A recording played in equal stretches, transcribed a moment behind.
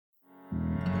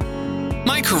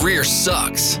My career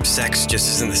sucks. Sex just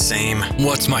isn't the same.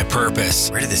 What's my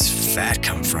purpose? Where did this fat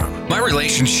come from? My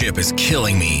relationship is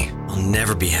killing me. I'll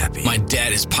never be happy. My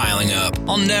debt is piling up.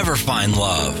 I'll never find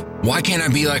love. Why can't I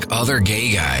be like other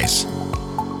gay guys?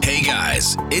 Hey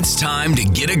guys, it's time to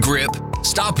get a grip,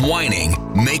 stop whining,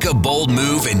 make a bold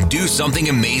move, and do something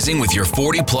amazing with your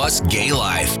 40-plus gay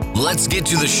life. Let's get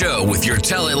to the show with your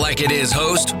Tell It Like It Is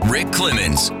host, Rick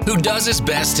Clemens, who does his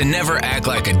best to never act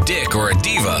like a dick or a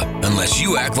diva unless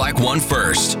you act like one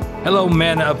first. Hello,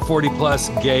 men of 40-plus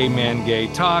gay men, gay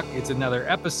talk. It's another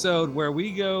episode where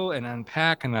we go and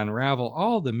unpack and unravel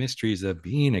all the mysteries of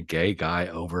being a gay guy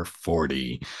over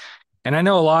 40. And I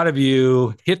know a lot of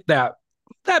you hit that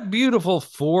beautiful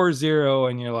 40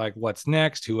 and you're like, what's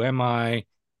next? Who am I?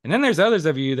 And then there's others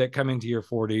of you that come into your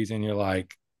 40s and you're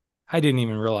like, I didn't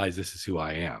even realize this is who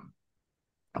I am.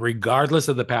 Regardless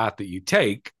of the path that you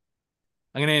take,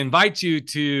 I'm going to invite you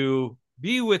to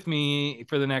be with me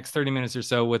for the next 30 minutes or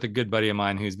so with a good buddy of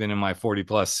mine who's been in my 40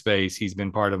 plus space. He's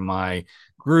been part of my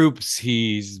groups.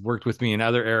 He's worked with me in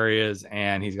other areas,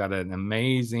 and he's got an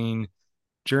amazing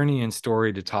journey and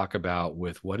story to talk about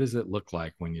with what does it look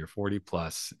like when you're 40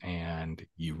 plus and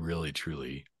you really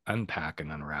truly unpack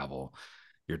and unravel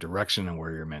your direction and where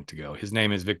you're meant to go. His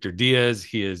name is Victor Diaz.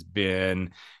 He has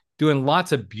been doing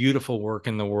lots of beautiful work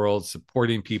in the world,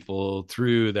 supporting people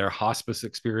through their hospice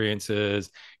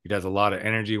experiences. He does a lot of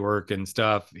energy work and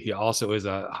stuff. He also is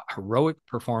a heroic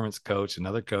performance coach,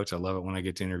 another coach. I love it when I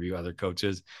get to interview other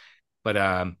coaches,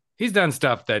 but he's done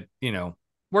stuff that,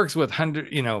 works with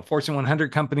Fortune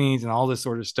 100 companies and all this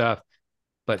sort of stuff.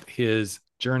 But his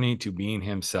journey to being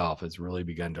himself has really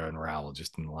begun to unravel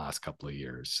just in the last couple of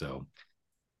years. So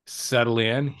settle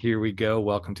in. Here we go.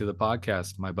 Welcome to the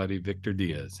podcast, my buddy Victor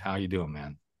Diaz. How you doing,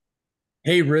 man?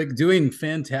 Hey, Rick, doing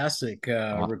fantastic.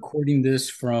 Recording this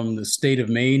from the state of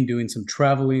Maine, doing some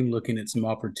traveling, looking at some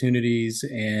opportunities,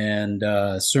 and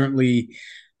certainly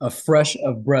a fresh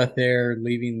of breath air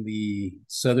leaving the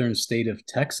southern state of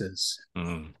Texas.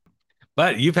 Mm.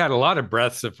 But you've had a lot of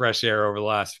breaths of fresh air over the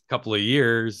last couple of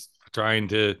years trying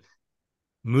to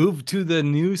move to the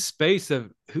new space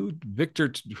of who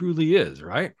Victor truly is,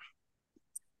 right?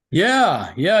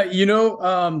 Yeah.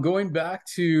 Going back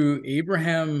to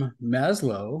Abraham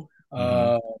Maslow,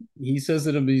 he says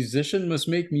that a musician must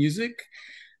make music,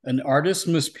 an artist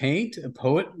must paint, a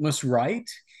poet must write.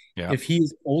 Yeah. If he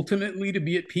is ultimately to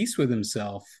be at peace with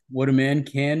himself, what a man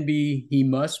can be, he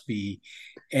must be.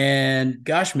 And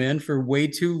gosh, man, for way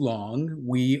too long,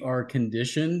 we are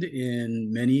conditioned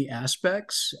in many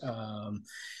aspects.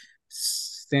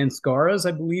 Sanskaras,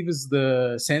 I believe, is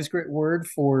the Sanskrit word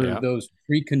for those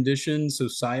preconditioned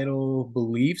societal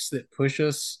beliefs that push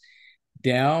us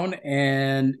down.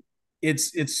 And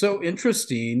it's so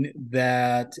interesting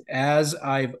that as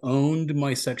I've owned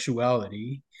my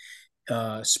sexuality,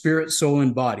 spirit, soul,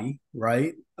 and body,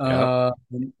 right?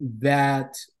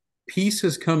 That peace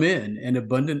has come in and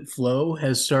abundant flow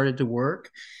has started to work.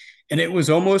 And it was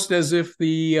almost as if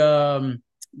the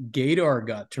gaydar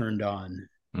got turned on.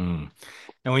 Mm.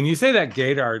 And when you say that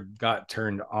gaydar got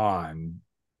turned on,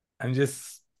 I'm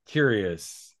just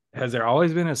curious, has there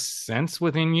always been a sense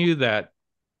within you that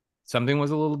something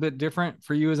was a little bit different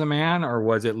for you as a man? Or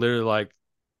was it literally like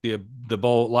the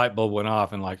light bulb went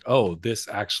off and like, oh, this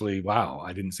actually, wow,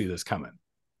 I didn't see this coming?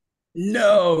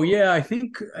 No, yeah, I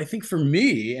think for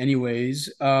me,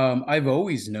 anyways, I've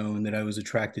always known that I was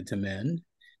attracted to men,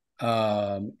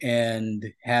 and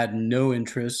had no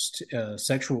interest,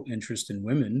 sexual interest in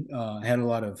women. I had a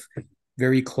lot of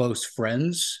very close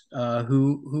friends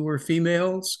who were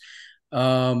females,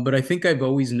 but I think I've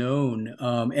always known.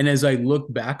 And as I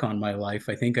look back on my life,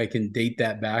 I think I can date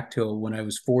that back to when I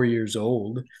was 4 years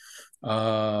old.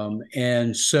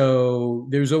 And so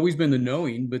there's always been the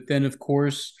knowing, but then of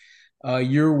course,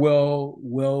 you're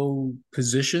well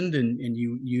positioned, and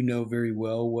you know very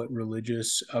well what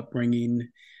religious upbringing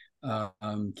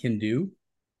can do.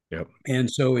 Yep. And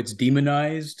so it's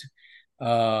demonized.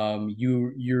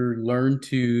 You learn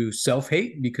to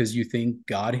self-hate because you think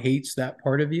God hates that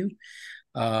part of you.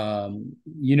 I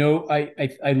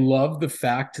love the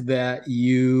fact that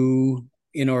you,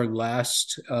 in our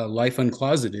last Life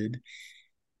Uncloseted,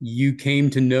 you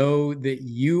came to know that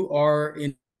you are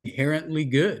inherently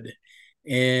good.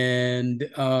 And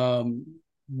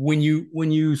when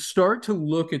you start to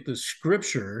look at the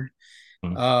scripture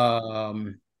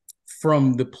from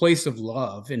the place of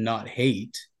love and not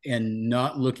hate, and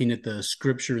not looking at the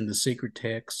scripture and the sacred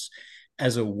texts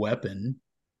as a weapon,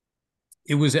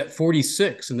 it was at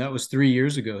 46, and that was 3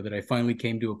 years ago, that I finally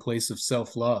came to a place of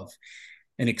self-love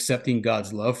and accepting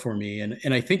God's love for me.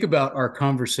 And I think about our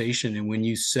conversation, and when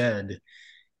you said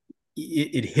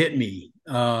it hit me.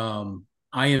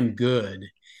 I am good.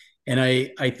 And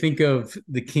I think of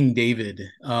the King David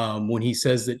when he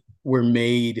says that we're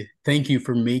made, thank you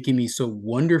for making me so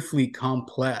wonderfully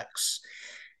complex.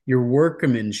 Your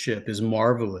workmanship is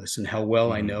marvelous and how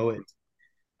well I Mhm. know it.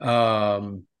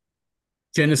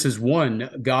 Genesis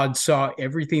 1, God saw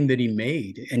everything that he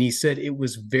made and he said it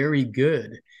was very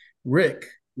good. Rick,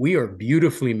 we are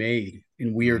beautifully made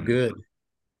and we are Mhm. good.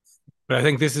 But I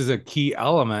think this is a key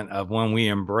element of when we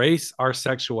embrace our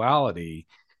sexuality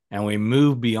and we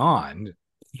move beyond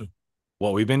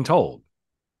what we've been told.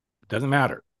 It doesn't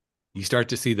matter. You start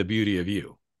to see the beauty of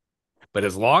you. But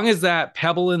as long as that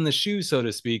pebble in the shoe, so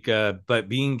to speak, but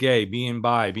being gay, being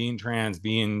bi, being trans,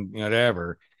 being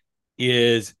whatever,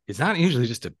 is it's not usually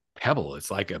just a pebble.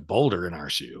 It's like a boulder in our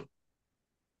shoe.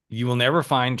 You will never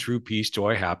find true peace,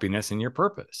 joy, happiness in your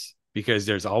purpose because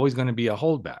there's always going to be a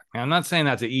holdback. Now, I'm not saying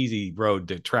that's an easy road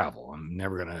to travel. I'm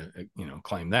never going to,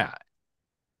 claim that.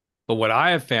 But what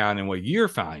I have found and what you're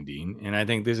finding, and I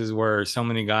think this is where so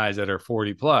many guys that are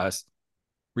 40 plus,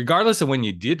 regardless of when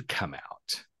you did come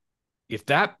out, if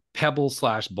that pebble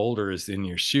slash boulder is in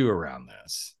your shoe around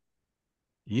this,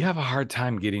 you have a hard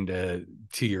time getting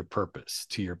to your purpose,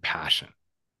 to your passion,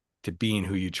 to being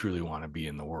who you truly want to be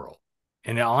in the world.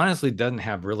 And it honestly doesn't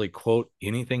have really, quote,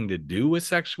 anything to do with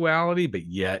sexuality, but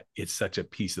yet it's such a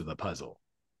piece of the puzzle.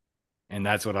 And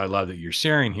that's what I love that you're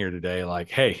sharing here today. Like,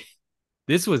 hey,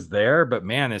 this was there, but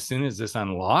man, as soon as this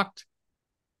unlocked,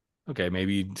 okay,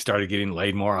 maybe you started getting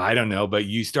laid more. I don't know, but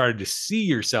you started to see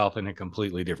yourself in a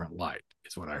completely different light,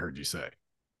 is what I heard you say.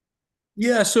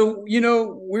 Yeah, so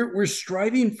we're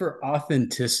striving for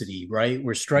authenticity, right?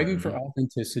 We're striving for Mm-hmm.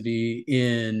 authenticity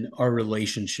in our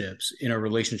relationships, in our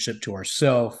relationship to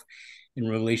ourselves, in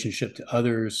relationship to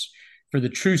others, for the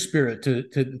true spirit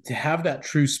to have that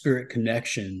true spirit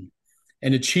connection.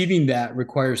 And achieving that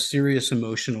requires serious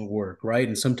emotional work, right?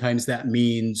 And sometimes that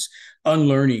means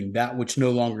unlearning that which no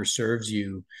longer serves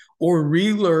you or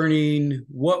relearning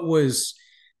what was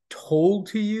told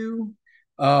to you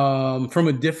from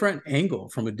a different angle,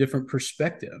 from a different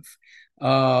perspective.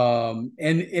 And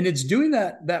it's doing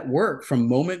that work from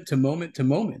moment to moment to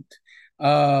moment.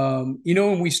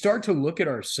 When we start to look at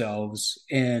ourselves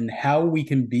and how we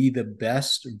can be the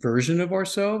best version of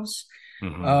ourselves,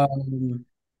 Mm-hmm. um,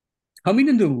 coming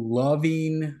into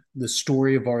loving the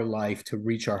story of our life to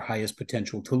reach our highest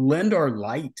potential, to lend our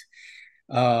light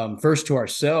first to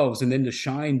ourselves and then to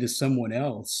shine to someone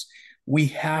else. We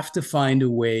have to find a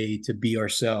way to be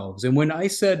ourselves. And when I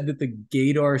said that the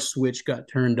gaydar switch got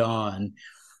turned on,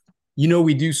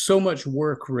 we do so much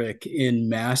work, Rick, in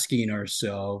masking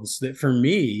ourselves that for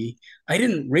me, I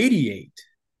didn't radiate.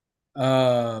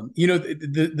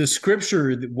 The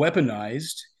scripture that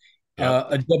weaponized Yep.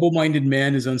 a double-minded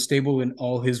man is unstable in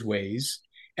all his ways.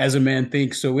 As a man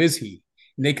thinks, so is he.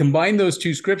 And they combine those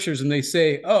two scriptures and they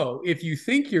say, oh, if you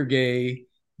think you're gay,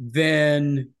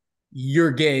 then you're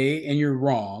gay and you're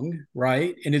wrong,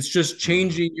 right? And it's just Mm-hmm.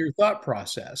 changing your thought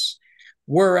process.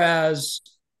 Whereas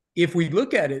if we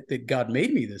look at it that God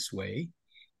made me this way,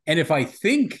 and if I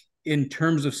think in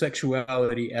terms of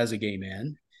sexuality as a gay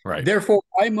man, Right. therefore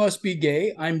I must be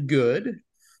gay, I'm good.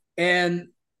 And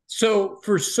so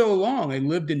for so long, I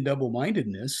lived in double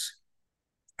mindedness.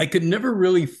 I could never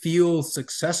really feel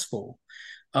successful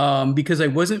because I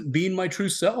wasn't being my true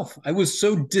self. I was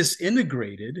so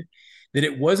disintegrated that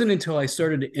it wasn't until I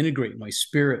started to integrate my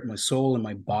spirit, my soul, and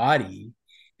my body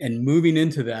and moving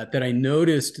into that I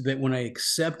noticed that when I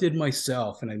accepted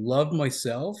myself and I loved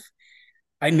myself,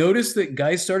 I noticed that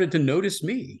guys started to notice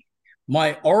me.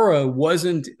 My aura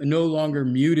wasn't no longer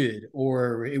muted,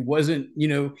 or it wasn't,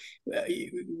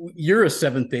 you're a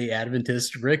Seventh-day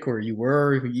Adventist, Rick, or you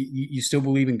were, you still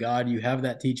believe in God, you have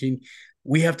that teaching.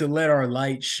 We have to let our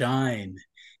light shine.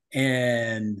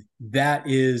 And that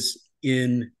is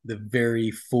in the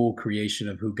very full creation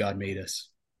of who God made us.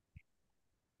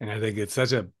 And I think it's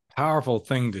such a powerful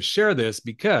thing to share this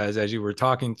because as you were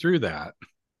talking through that,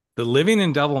 the living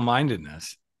in double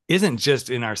mindedness isn't just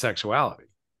in our sexuality.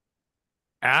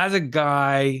 As a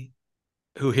guy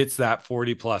who hits that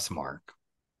 40 plus mark,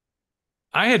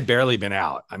 I had barely been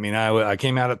out. I mean, I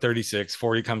came out at 36,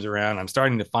 40 comes around. I'm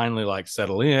starting to finally like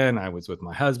settle in. I was with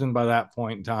my husband by that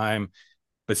point in time,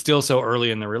 but still so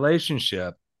early in the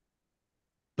relationship.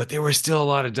 But there was still a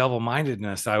lot of double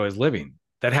mindedness I was living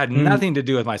that had Mm. nothing to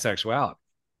do with my sexuality,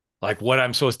 like what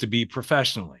I'm supposed to be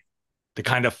professionally, the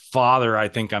kind of father I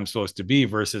think I'm supposed to be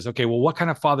versus, okay, well, what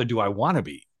kind of father do I want to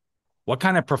be? What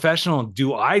kind of professional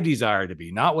do I desire to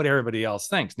be? Not what everybody else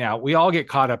thinks. Now, we all get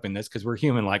caught up in this because we're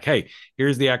human. Like, hey,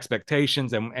 here's the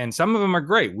expectations. And some of them are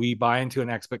great. We buy into an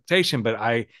expectation, but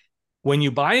When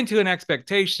you buy into an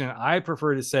expectation, I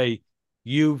prefer to say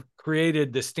you've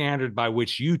created the standard by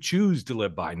which you choose to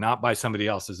live by, not by somebody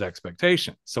else's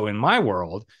expectation. So in my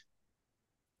world,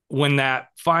 when that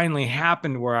finally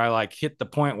happened, where I like hit the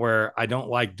point where I don't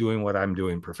like doing what I'm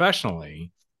doing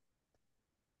professionally,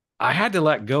 I had to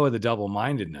let go of the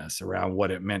double-mindedness around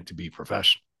what it meant to be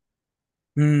professional,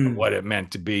 Mm, what it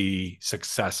meant to be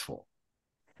successful.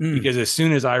 mm, Because as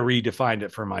soon as I redefined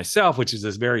it for myself, which is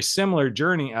this very similar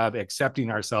journey of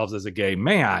accepting ourselves as a gay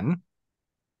man,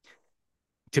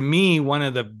 to me, one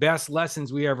of the best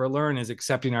lessons we ever learn is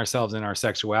accepting ourselves in our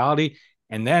sexuality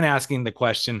and then asking the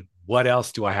question, what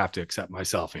else do I have to accept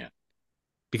myself in?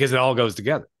 Because it all goes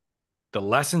together. The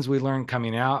lessons we learn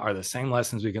coming out are the same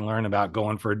lessons we can learn about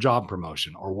going for a job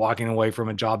promotion or walking away from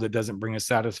a job that doesn't bring us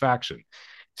satisfaction,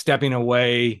 stepping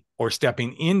away or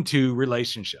stepping into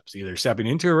relationships, either stepping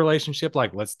into a relationship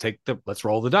like let's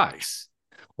roll the dice,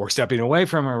 or stepping away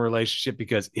from a relationship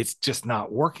because it's just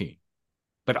not working.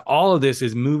 But all of this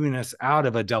is moving us out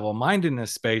of a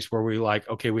double-mindedness space where we like,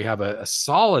 okay, we have a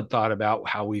solid thought about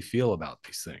how we feel about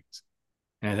these things.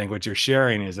 And I think what you're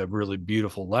sharing is a really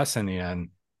beautiful lesson in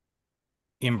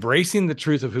embracing the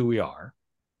truth of who we are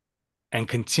and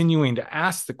continuing to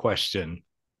ask the question,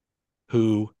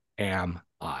 who am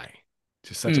I?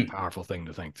 Just such a mm. powerful thing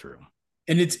to think through.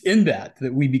 And it's in that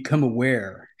we become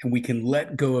aware and we can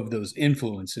let go of those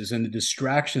influences and the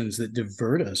distractions that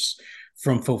divert us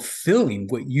from fulfilling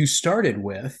what you started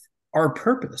with, our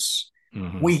purpose.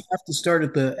 Mm-hmm. We have to start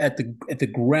at the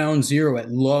ground zero,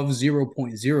 at love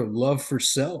 0.0, love for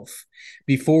self,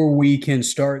 before we can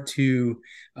start to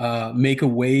make a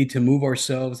way to move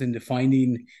ourselves into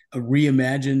finding a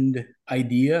reimagined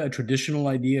idea, a traditional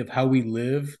idea of how we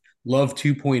live, love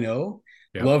 2.0,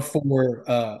 Yep. love for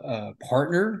a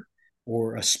partner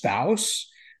or a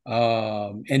spouse,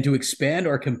 and to expand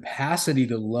our capacity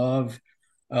to love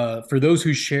for those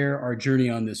who share our journey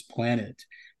on this planet,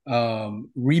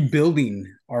 rebuilding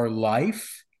our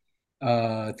life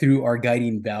through our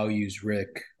guiding values,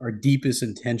 Rick, our deepest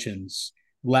intentions,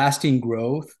 lasting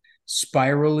growth,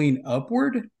 spiraling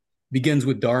upward begins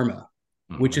with Dharma,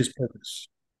 which Mm-hmm. is purpose.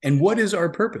 And what is our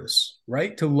purpose,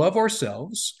 right? To love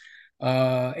ourselves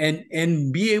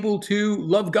and be able to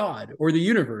love God or the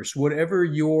universe,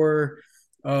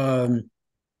 um,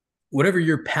 whatever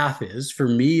your path is. For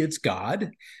me, it's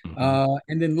God, Mm-hmm.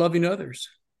 and then loving others.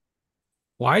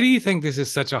 Why do you think this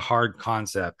is such a hard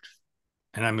concept?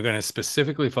 And I'm going to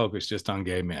specifically focus just on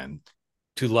gay men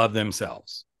to love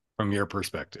themselves from your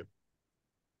perspective.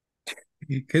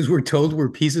 Because we're told we're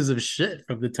pieces of shit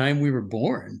from the time we were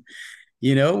born.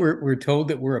 We're told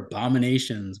that we're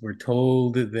abominations. We're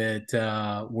told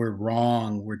that we're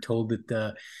wrong. We're told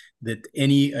that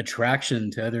any attraction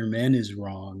to other men is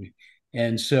wrong,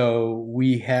 and so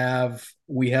we have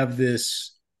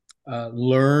this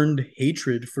learned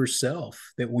hatred for self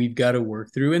that we've got to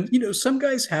work through. And some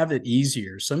guys have it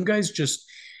easier. Some guys just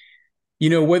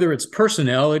whether it's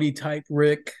personality type,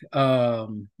 Rick,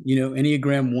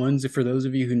 Enneagram ones, for those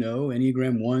of you who know,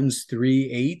 Enneagram ones,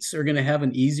 3, 8s are going to have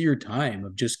an easier time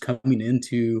of just coming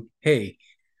into, hey,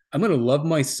 I'm going to love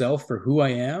myself for who I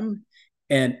am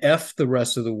and F the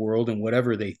rest of the world and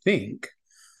whatever they think.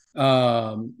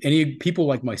 Any people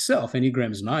like myself,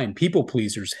 Enneagrams 9, people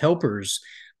pleasers, helpers,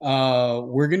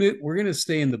 we're gonna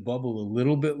stay in the bubble a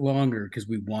little bit longer because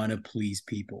we want to please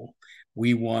people.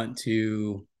 We want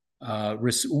to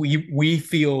we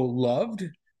feel loved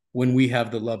when we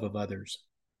have the love of others.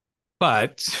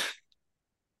 But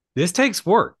this takes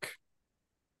work.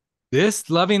 This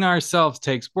loving ourselves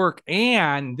takes work.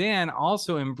 And then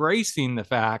also embracing the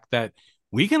fact that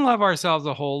we can love ourselves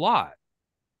a whole lot.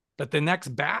 But the next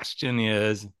bastion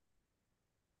is,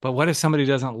 but what if somebody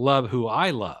doesn't love who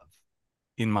I love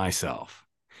in myself?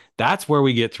 That's where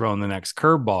we get thrown the next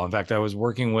curveball. In fact, I was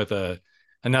working with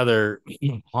another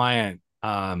client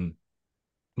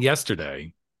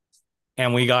yesterday,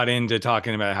 and we got into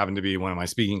talking about having to be one of my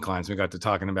speaking clients. We got to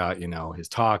talking about, his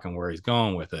talk and where he's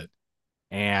going with it.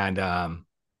 And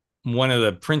one of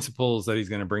the principles that he's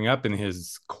going to bring up in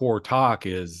his core talk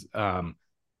is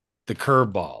the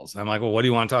curveballs. I'm like, well, what do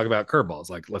you want to talk about curveballs?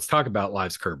 Like, let's talk about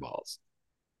life's curveballs.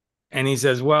 And he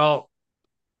says, well,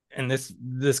 and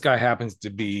this guy happens to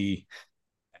be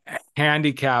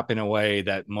handicapped in a way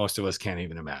that most of us can't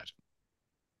even imagine.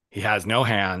 He has no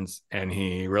hands and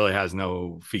he really has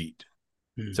no feet.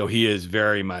 Hmm. So he is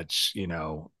very much,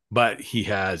 but he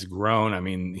has grown. I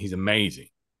mean, he's amazing.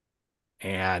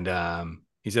 And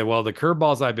he said, well, the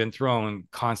curveballs I've been throwing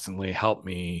constantly help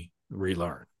me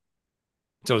relearn.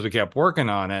 So as we kept working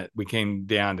on it, we came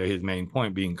down to his main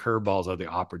point being curveballs are the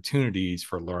opportunities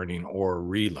for learning or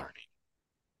relearning.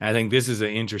 And I think this is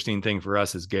an interesting thing for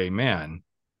us as gay men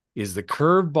is the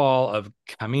curveball of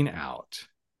coming out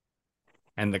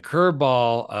and the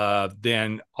curveball of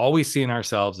then always seeing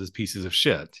ourselves as pieces of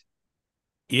shit.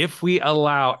 If we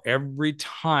allow every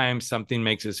time something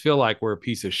makes us feel like we're a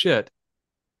piece of shit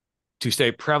to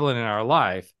stay prevalent in our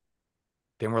life,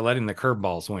 then we're letting the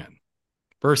curveballs win.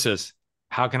 Versus,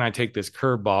 how can I take this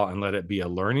curveball and let it be a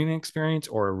learning experience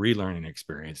or a relearning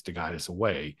experience to guide us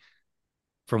away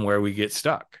from where we get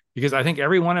stuck? Because I think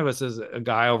every one of us as a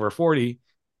guy over 40,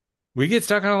 we get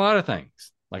stuck on a lot of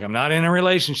things. Like, I'm not in a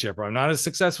relationship, or I'm not as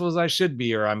successful as I should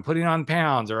be, or I'm putting on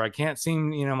pounds, or I can't seem,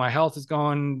 my health is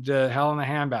going to hell in a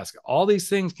handbasket. All these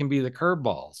things can be the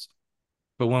curveballs.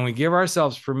 But when we give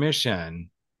ourselves permission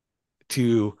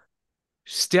to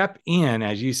step in,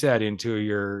 as you said, into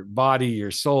your body,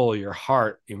 your soul, your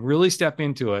heart, and really step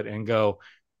into it and go,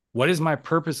 what is my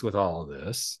purpose with all of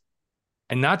this?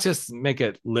 And not just make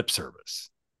it lip service.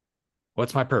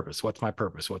 What's my purpose? What's my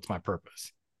purpose? What's my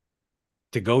purpose?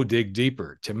 To go dig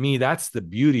deeper. To me, that's the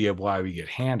beauty of why we get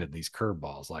handed these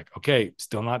curveballs. Like, okay,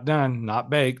 still not done, not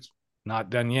baked, not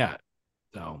done yet.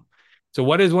 So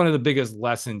what is one of the biggest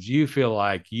lessons you feel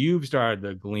like you've started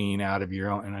to glean out of your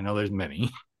own? And I know there's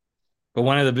many, but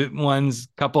one of the big ones,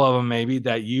 couple of them maybe,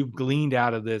 that you've gleaned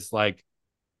out of this, like,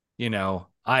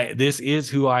 this is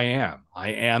who I am. I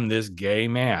am this gay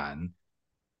man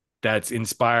that's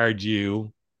inspired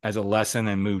you as a lesson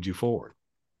and moved you forward.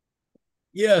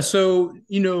 Yeah, so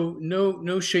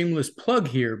no shameless plug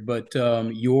here, but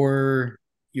your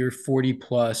 40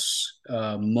 plus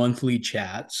monthly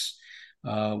chats,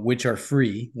 which are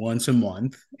free once a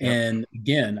month. Yep. And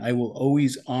again, I will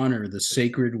always honor the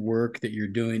sacred work that you're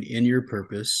doing in your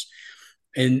purpose.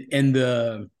 And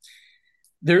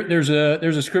there's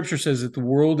a scripture says that the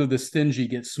world of the stingy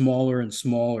gets smaller and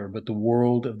smaller, but the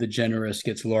world of the generous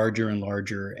gets larger and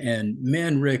larger. And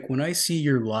man, Rick, when I see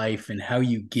your life and how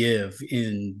you give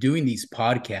in doing these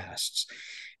podcasts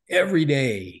every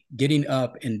day, getting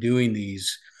up and doing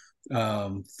these,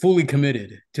 fully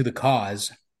committed to the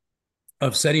cause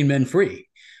of setting men free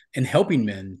and helping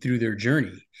men through their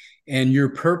journey, and your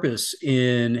purpose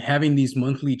in having these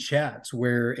monthly chats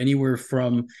where anywhere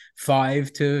from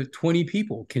 5 to 20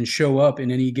 people can show up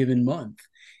in any given month,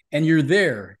 and you're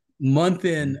there month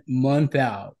in, month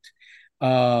out.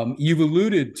 You've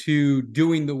alluded to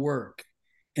doing the work,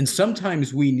 and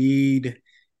sometimes we need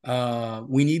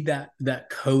that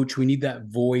coach, we need that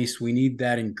voice, we need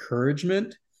that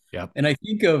encouragement. Yep. And I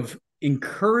think of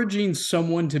encouraging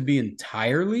someone to be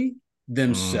entirely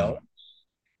themselves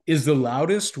is the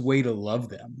loudest way to love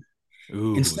them.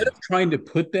 Ooh. Instead of trying to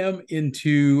put them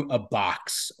into a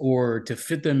box or to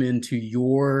fit them into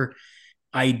your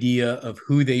idea of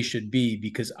who they should be,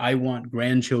 because I want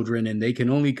grandchildren and they can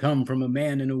only come from a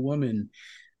man and a woman.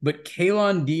 But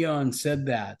Kalon Dion said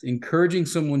that encouraging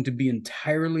someone to be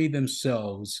entirely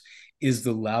themselves is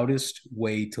the loudest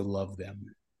way to love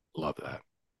them. Love that.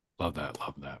 Love that.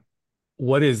 Love that.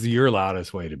 What is your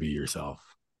loudest way to be yourself?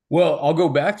 Well, I'll go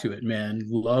back to it, man.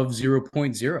 Love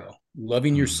 0.0.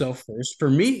 Loving yourself first. For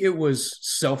me, it was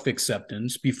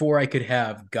self-acceptance before I could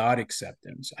have God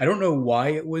acceptance. I don't know why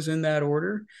it was in that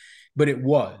order, but it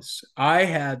was. I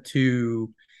had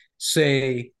to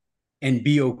say and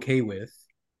be okay with,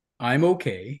 I'm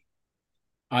okay,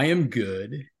 I am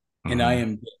good, and I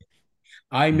am good.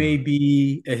 I may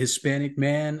be a Hispanic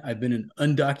man. I've been an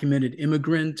undocumented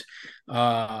immigrant.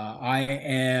 I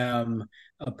am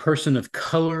a person of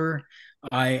color.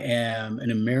 I am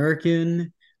an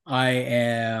American. I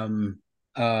am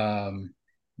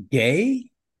gay,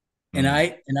 and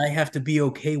I have to be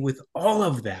okay with all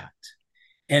of that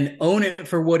and own it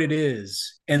for what it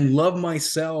is, and love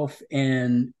myself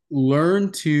and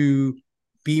learn to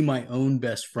be my own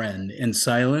best friend and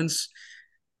silence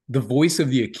the voice of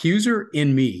the accuser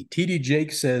in me. TD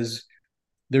Jake says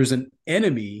there's an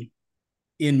enemy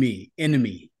in me.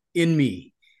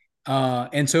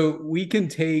 And so we can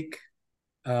take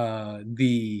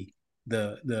the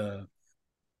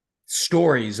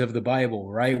stories of the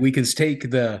Bible, right? We can take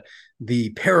the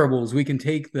parables, we can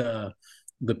take the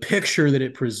picture that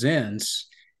it presents,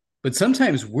 but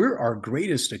sometimes we're our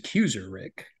greatest accuser,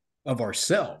 Rick, of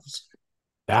ourselves.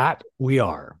 That we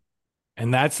are.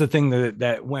 And that's the thing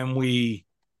that when we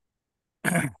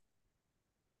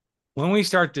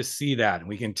start to see that, and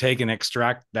we can take and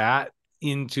extract that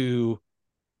into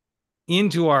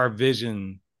our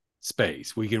vision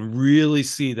space, we can really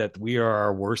see that we are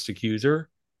our worst accuser.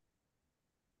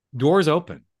 Doors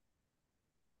open.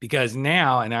 Because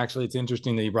now, and actually it's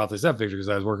interesting that you brought this up, Victor, because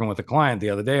I was working with a client the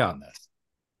other day on this.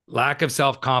 Lack of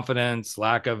self-confidence,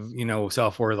 lack of,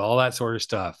 self-worth, all that sort of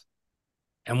stuff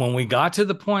And when we got to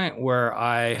the point where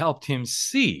I helped him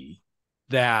see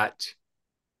that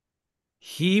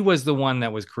he was the one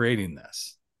that was creating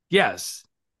this, yes,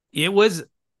 it was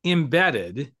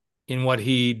embedded in what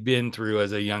he'd been through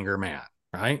as a younger man,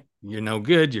 right? You're no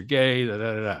good, you're gay, da,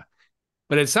 da, da, da.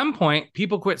 But at some point,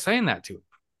 people quit saying that to him.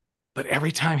 But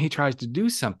every time he tries to do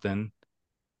something,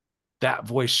 that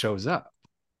voice shows up.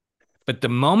 But the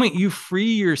moment you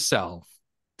free yourself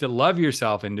to love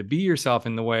yourself and to be yourself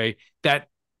in the way that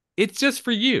it's just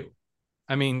for you.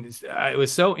 I mean, it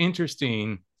was so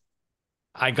interesting.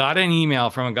 I got an email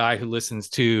from a guy who listens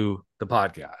to the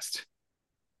podcast.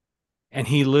 And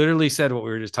he literally said what we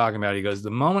were just talking about. He goes,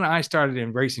 the moment I started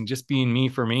embracing just being me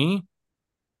for me,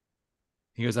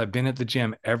 he goes, I've been at the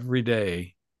gym every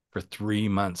day for 3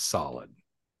 months solid.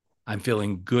 I'm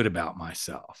feeling good about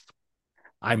myself.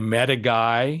 I met a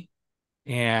guy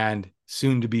and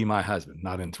soon to be my husband,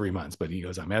 not in 3 months, but he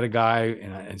goes, I met a guy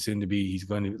and soon to be, he's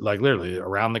going to, like, literally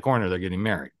around the corner, they're getting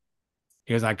married.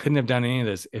 He goes, I couldn't have done any of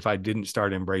this if I didn't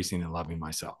start embracing and loving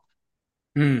myself.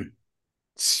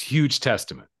 It's huge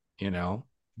testament,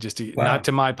 just to, Wow. not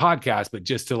to my podcast, but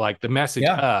just to like the message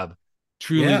of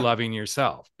truly loving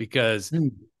yourself. Because,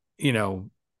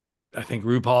 I think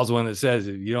RuPaul's the one that says,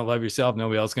 if you don't love yourself,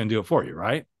 nobody else is going to do it for you.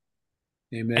 Right.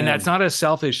 Amen. And that's not a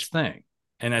selfish thing.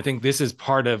 And I think this is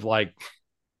part of like,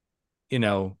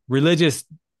 religious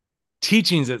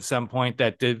teachings at some point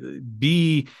that to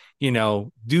be,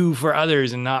 do for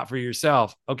others and not for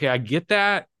yourself. Okay, I get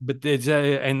that, but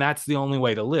and that's the only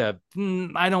way to live.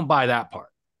 I don't buy that part.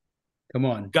 Come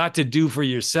on. Got to do for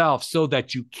yourself so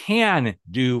that you can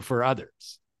do for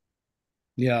others.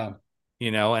 Yeah.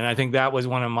 And I think that was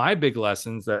one of my big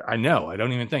lessons that I know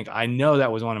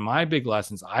that was one of my big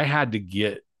lessons I had to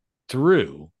get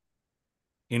through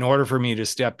in order for me to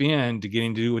step in to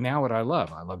getting to do now what I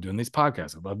love. I love doing these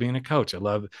podcasts. I love being a coach. I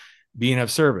love being of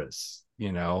service,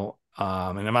 and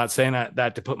I'm not saying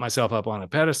that to put myself up on a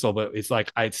pedestal, but it's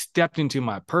like I stepped into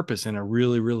my purpose in a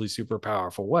really, really super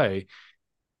powerful way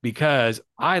because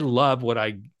I love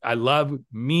I love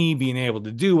me being able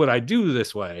to do what I do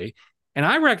this way. And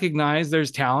I recognize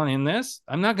there's talent in this.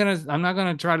 I'm not going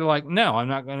to try to I'm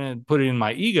not going to put it in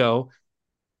my ego,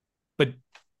 but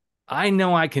I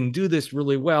know I can do this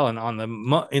really well. And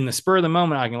in the spur of the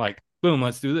moment, I can boom,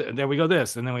 let's do this. There we go.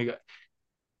 This. And then we go.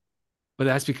 But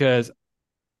that's because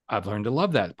I've learned to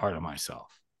love that part of myself.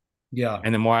 Yeah.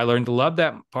 And the more I learn to love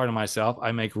that part of myself,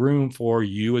 I make room for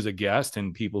you as a guest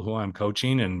and people who I'm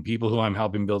coaching and people who I'm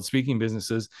helping build speaking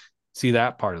businesses see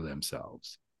that part of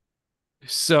themselves.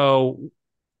 So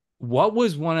what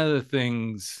was one of the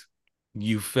things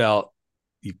you felt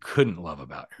you couldn't love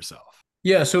about yourself?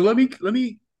 Yeah. So let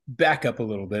me back up a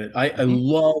little bit. I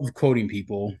love quoting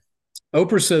people.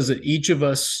 Oprah says that each of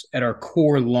us at our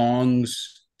core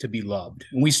longs to be loved.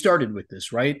 And we started with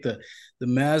this, right? The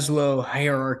Maslow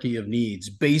hierarchy of needs,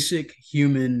 basic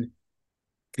human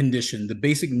condition, the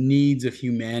basic needs of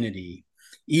humanity.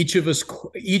 Each of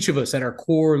us at our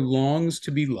core longs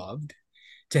to be loved,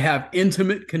 to have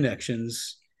intimate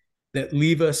connections that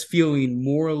leave us feeling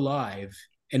more alive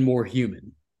and more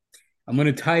human. I'm going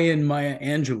to tie in Maya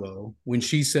Angelou when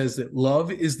she says that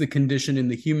love is the condition in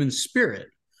the human spirit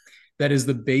that is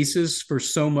the basis for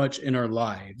so much in our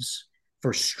lives,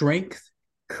 for strength,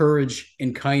 courage,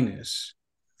 and kindness.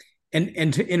 And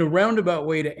in a roundabout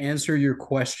way to answer your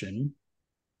question,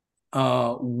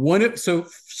 so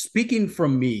speaking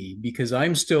from me, because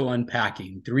I'm still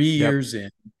unpacking 3 years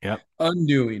in,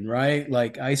 undoing, right?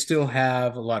 Like I still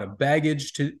have a lot of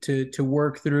baggage to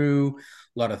work through,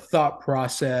 a lot of thought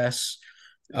process.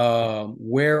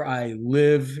 Where I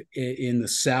live in the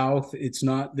South,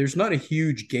 there's not a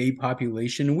huge gay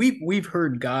population. We've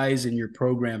heard guys in your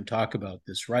program talk about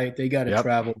this, right? They got to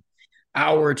travel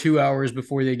hour, 2 hours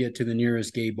before they get to the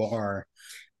nearest gay bar.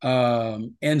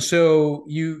 And so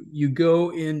you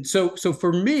go in. So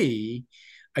for me,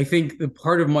 I think the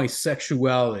part of my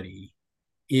sexuality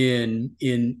in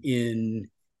and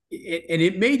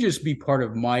it may just be part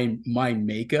of my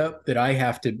makeup that I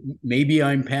have to, maybe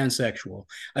I'm pansexual.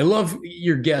 I love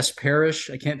your guest Parrish.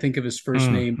 I can't think of his first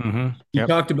name. Mm-hmm. He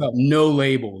talked about no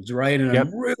labels, right? And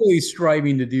I'm really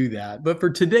striving to do that. But for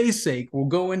today's sake, we'll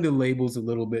go into labels a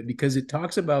little bit because it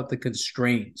talks about the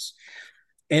constraints.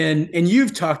 And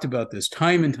you've talked about this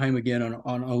time and time again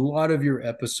on a lot of your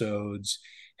episodes,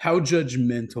 how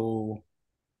judgmental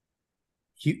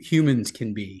humans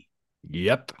can be.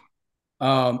 Yep.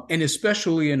 And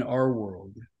especially in our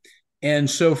world. And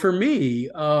so for me,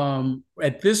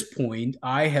 at this point,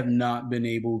 I have not been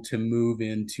able to move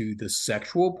into the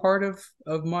sexual part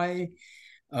of my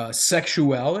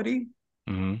sexuality.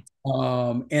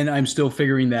 Mhm. And I'm still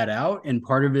figuring that out. And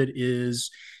part of it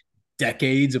is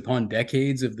decades upon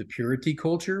decades of the purity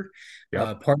culture.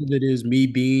 Yep. Part of it is me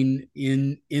being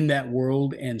in that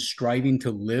world and striving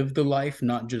to live the life,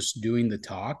 not just doing the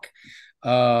talk.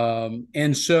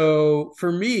 And so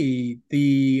for me,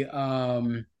 the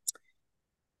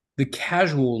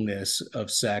casualness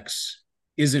of sex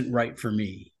isn't right for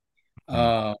me.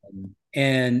 Mhm.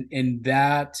 And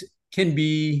that can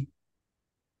be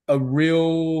a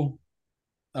real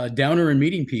downer in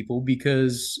meeting people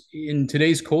because in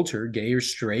today's culture, gay or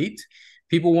straight,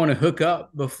 people want to hook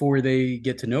up before they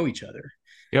get to know each other.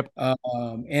 Yep.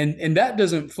 And that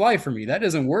doesn't fly for me. That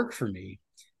doesn't work for me.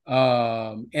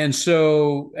 And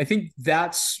so I think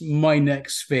that's my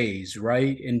next phase,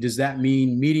 right? And does that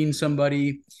mean meeting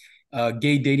somebody?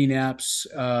 Gay dating apps,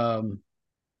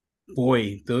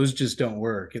 boy, those just don't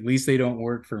work. At least they don't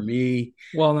work for me.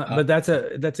 Well, Uh, but that's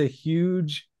a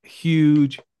huge,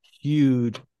 huge,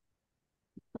 huge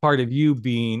part of you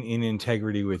being in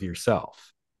integrity with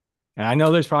yourself. And I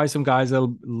know there's probably some guys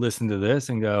that'll listen to this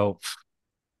and go,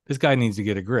 this guy needs to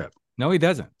get a grip. No, he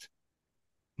doesn't.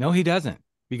 No, he doesn't.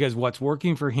 Because what's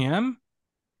working for him,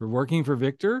 or working for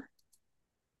Victor,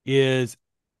 is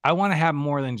I want to have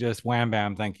more than just wham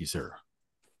bam, thank you, sir.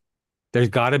 There's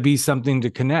got to be something to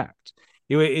connect.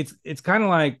 It's kind of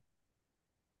like,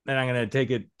 and I'm going to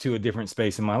take it to a different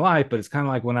space in my life, but it's kind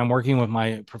of like when I'm working with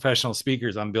my professional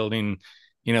speakers, I'm building,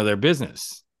 their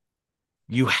business.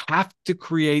 You have to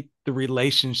create the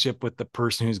relationship with the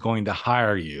person who's going to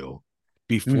hire you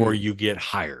before mm, you get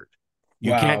hired.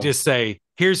 You can't wow. just say,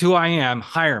 here's who I am,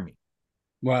 hire me.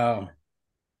 Wow.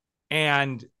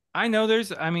 And I know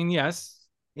yes,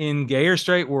 in gay or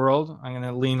straight world, I'm going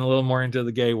to lean a little more into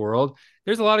the gay world.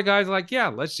 There's a lot of guys like, yeah,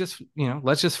 let's just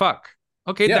fuck.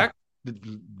 Okay, Yeah.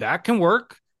 that can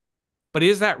work, but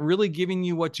is that really giving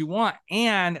you what you want?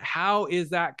 And how is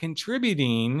that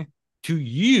contributing to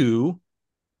you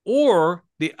or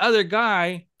the other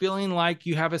guy feeling like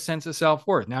you have a sense of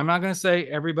self-worth? Now, I'm not going to say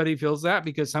everybody feels that,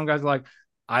 because some guys are like,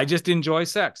 I just enjoy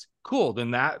sex. Cool.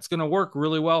 Then that's going to work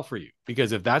really well for you,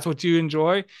 because if that's what you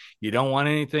enjoy, you don't want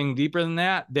anything deeper than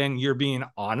that, then you're being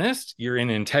honest, you're in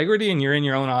integrity, and you're in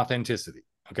your own authenticity.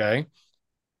 Okay.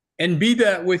 And be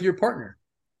that with your partner.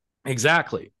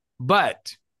 Exactly.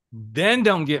 But then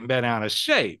don't get bent out of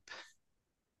shape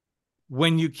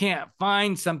when you can't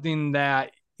find something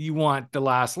that you want to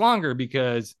last longer,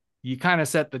 because you kind of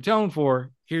set the tone for,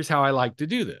 here's how I like to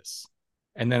do this.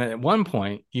 And then at one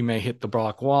point you may hit the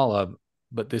block wall of,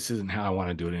 but this isn't how I want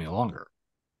to do it any longer.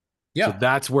 So Yeah.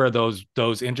 that's where those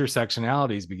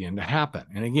intersectionalities begin to happen.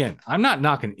 And again, I'm not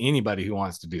knocking anybody who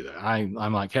wants to do that. I'm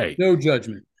like, hey, No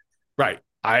judgment. right.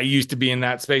 I used to be in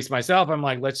that space myself. I'm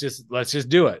like, let's just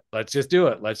do it. Let's just do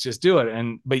it. Let's just do it.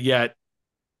 And but yet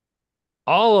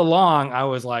all along I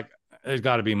was like, there's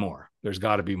got to be more. There's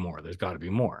got to be more. There's got to be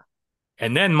more.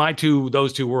 And then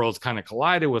those two worlds kind of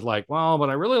collided with like, well, but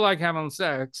I really like having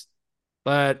sex,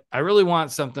 but I really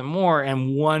want something more.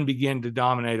 And one began to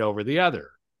dominate over the other,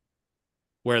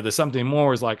 where the something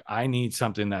more is like, I need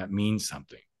something that means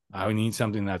something. I need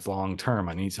something that's long term.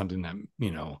 I need something that,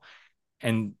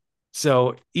 and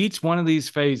so each one of these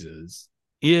phases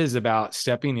is about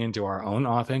stepping into our own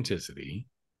authenticity,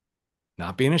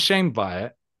 not being ashamed by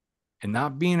it, and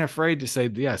not being afraid to say,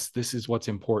 yes, this is what's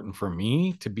important for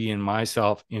me to be in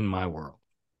myself, in my world.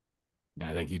 And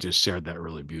I think you just shared that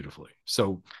really beautifully.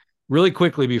 So really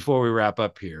quickly before we wrap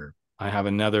up here, I have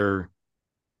another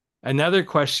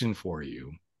question for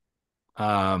you.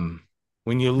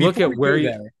 When you look Before at we where go you,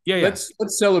 there, yeah, let's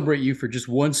celebrate you for just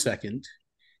 1 second.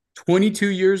 22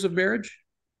 years of marriage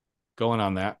going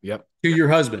on that. Yep. to your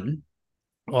husband.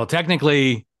 Well,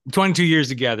 technically 22 years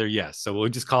together. Yes. So we'll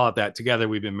just call it that. Together,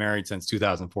 we've been married since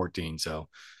 2014. So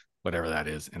whatever that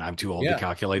is. And I'm too old to Yeah.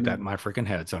 calculate that in my freaking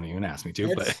head. So don't even ask me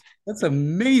to, but That's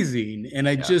amazing. And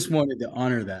I yeah. just wanted to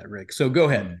honor that, Rick. So go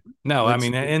ahead. No, I Let's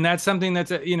mean, and that's something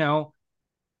that's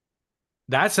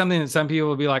something that some people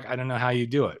will be like, I don't know how you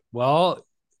do it. Well,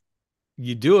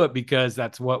 you do it because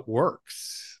that's what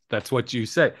works. That's what you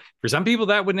say. For some people,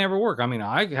 that would never work. I mean,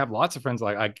 I have lots of friends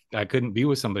like, I couldn't be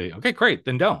with somebody. Okay, great.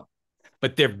 Then don't.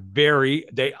 But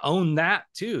they own that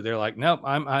too. They're like, nope,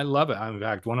 I love it. In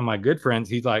fact, one of my good friends,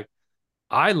 he's like,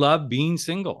 I love being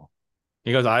single.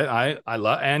 He goes, I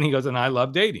love, and he goes, and I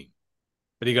love dating.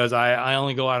 But he goes, I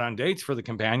only go out on dates for the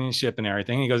companionship and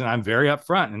everything. He goes, and I'm very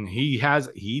upfront. And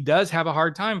he does have a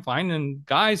hard time finding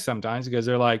guys sometimes, because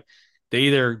they're like, they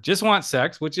either just want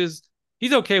sex, which is,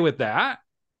 he's okay with that,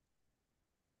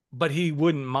 but he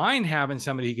wouldn't mind having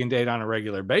somebody he can date on a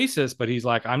regular basis. But he's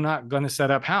like, I'm not going to set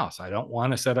up house. I don't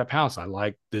want to set up house. I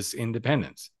like this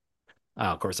independence.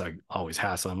 Of course, I always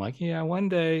hassle. I'm like, yeah, one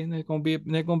day they're gonna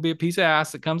be a piece of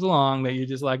ass that comes along that you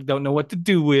just like don't know what to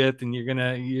do with, and you're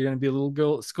gonna be a little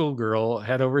girl, schoolgirl,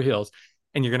 head over heels,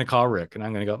 and you're gonna call Rick, and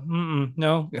I'm gonna go,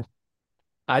 no,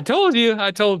 I told you,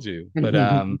 but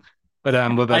I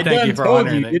thank you done for told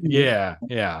honoring you, that. didn't you? Yeah,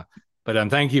 yeah. But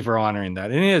thank you for honoring that.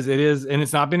 It is, and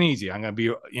it's not been easy. I'm gonna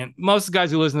be most of the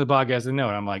guys who listen to the podcast and know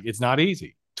it. I'm like, it's not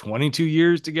easy. 22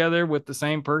 years together with the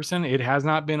same person. It has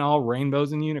not been all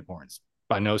rainbows and unicorns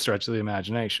by no stretch of the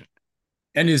imagination.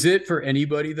 And is it for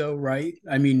anybody though, right?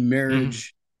 I mean, Mhm.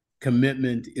 marriage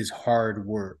commitment is hard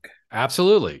work.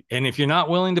 Absolutely. And if you're not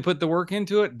willing to put the work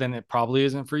into it, then it probably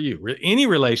isn't for you. Any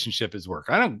relationship is work.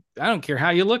 I don't care how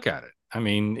you look at it. I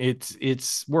mean,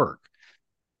 it's work.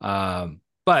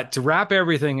 But to wrap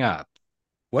everything up,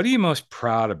 what are you most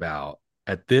proud about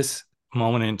at this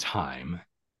moment in time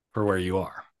for where you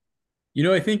are?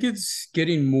 I think it's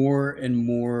getting more and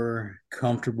more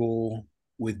comfortable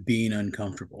with being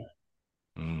uncomfortable.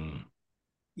 Mm,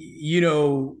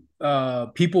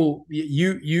 People,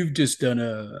 you've just done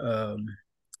a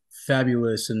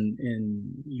fabulous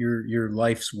in your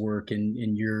life's work,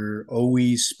 and you're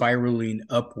always spiraling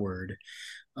upward.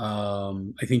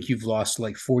 I think you've lost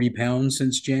like 40 pounds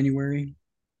since January.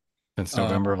 since Uh,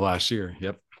 November of last year.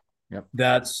 Yep. Yep.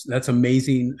 that's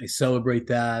amazing. I celebrate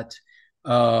that.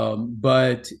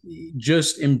 But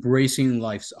just embracing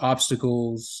life's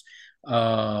obstacles,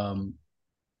 um,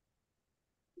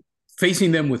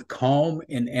 facing them with calm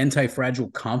and anti-fragile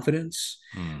confidence,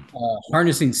 Mm,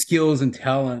 harnessing skills and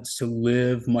talents to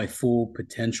live my full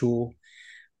potential,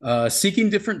 seeking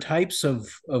different types of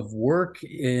work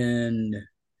in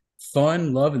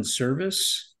fun, love, and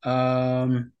service,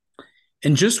 and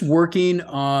just working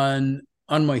on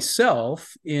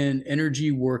myself in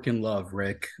energy, work, and love.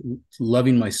 Rick,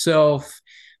 loving myself,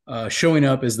 showing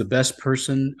up as the best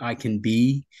person I can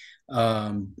be,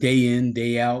 day in,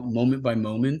 day out, moment by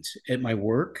moment at my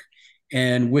work,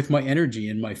 and with my energy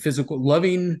and my physical,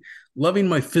 loving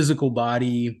my physical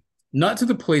body, not to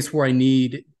the place where I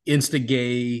need insta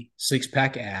gay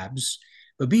 6-pack abs,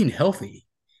 but being healthy,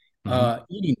 mhm.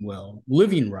 eating well,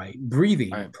 living right, breathing,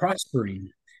 Right. prospering,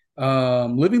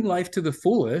 living life to the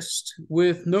fullest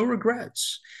with no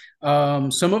regrets.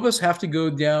 Some of us have to go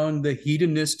down the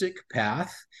hedonistic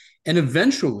path, and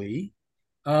eventually,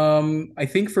 I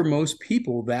think for most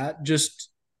people, that just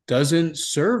doesn't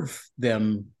serve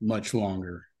them much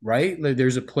longer, right? Like,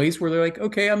 there's a place where they're like,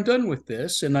 okay, I'm done with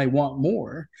this, and I want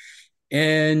more.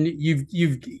 And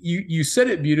you said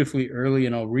it beautifully early,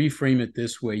 and I'll reframe it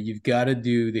this way: you've got to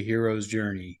do the hero's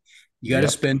journey. You got to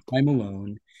Yep. spend time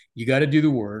alone. You got to do the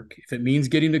work. If it means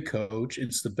getting a coach,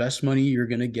 it's the best money you're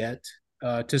going to get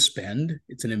to spend.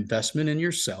 It's an investment in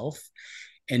yourself,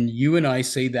 and you and I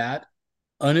say that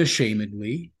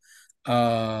unashamedly.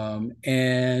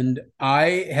 And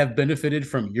I have benefited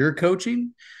from your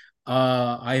coaching.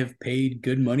 I have paid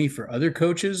good money for other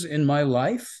coaches in my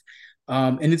life.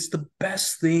 And it's the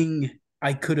best thing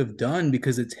I could have done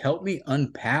because it's helped me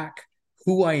unpack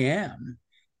who I am,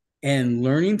 and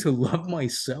learning to love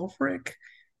myself, Rick,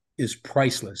 is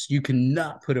priceless. You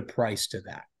cannot put a price to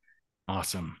that.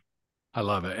 Awesome. I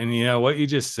love it. And you know what you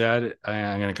just said,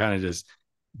 I'm going to kind of just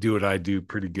do what I do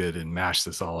pretty good and mash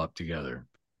this all up together.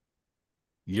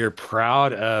 You're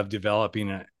proud of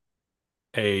developing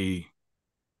a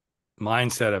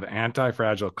mindset of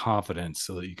anti-fragile confidence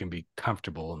so that you can be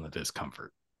comfortable in the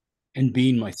discomfort. And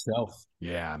being myself.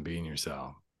 Yeah, and being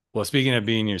yourself. Well, speaking of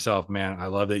being yourself, man, I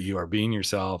love that you are being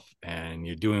yourself and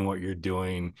you're doing what you're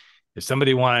doing. If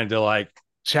somebody wanted to like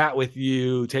chat with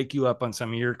you, take you up on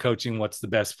some of your coaching, what's the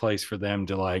best place for them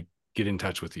to like get in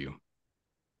touch with you?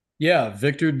 Yeah,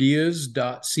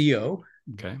 victordiaz.co,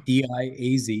 Okay.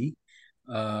 Diaz.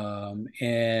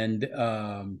 And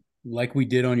like we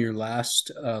did on your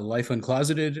last Life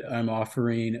Uncloseted, I'm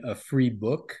offering a free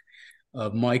book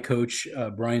of my coach,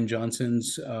 Brian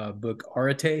Johnson's book,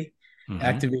 Arate, Mm-hmm.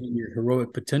 Activating Your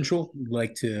Heroic Potential. I'd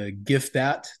like to gift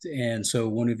that. And so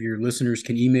one of your listeners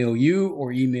can email you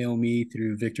or email me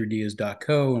through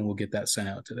victordiaz.co, and we'll get that sent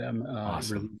out to them. It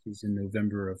Awesome. releases in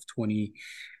November of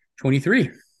 2023.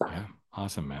 Yeah.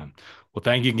 Awesome, man. Well,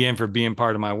 thank you again for being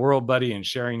part of my world, buddy, and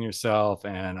sharing yourself.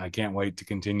 And I can't wait to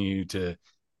continue to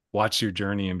watch your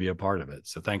journey and be a part of it.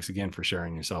 So thanks again for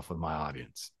sharing yourself with my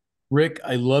audience. Rick,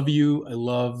 I love you. I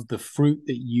love the fruit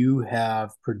that you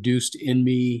have produced in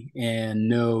me, and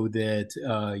know that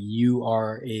you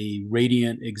are a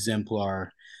radiant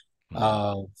exemplar Mm.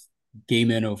 of gay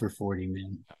men over 40,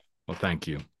 man. Well, thank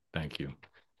you. Thank you.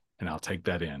 And I'll take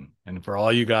that in. And for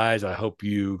all you guys, I hope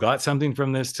you got something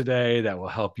from this today that will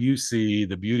help you see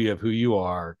the beauty of who you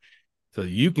are so that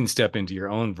you can step into your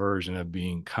own version of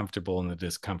being comfortable in the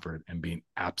discomfort and being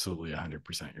absolutely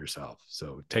 100% yourself.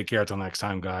 So take care until next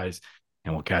time, guys,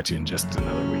 and we'll catch you in just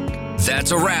another week.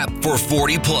 That's a wrap for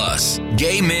 40 Plus.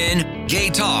 Gay men, gay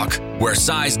talk, where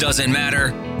size doesn't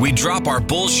matter. We drop our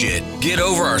bullshit, get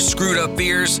over our screwed up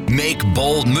fears, make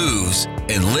bold moves,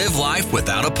 and live life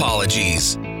without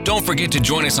apologies. Don't forget to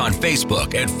join us on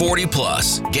Facebook at 40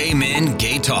 Plus, Gay Men,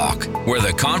 Gay Talk, where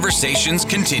the conversations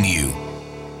continue.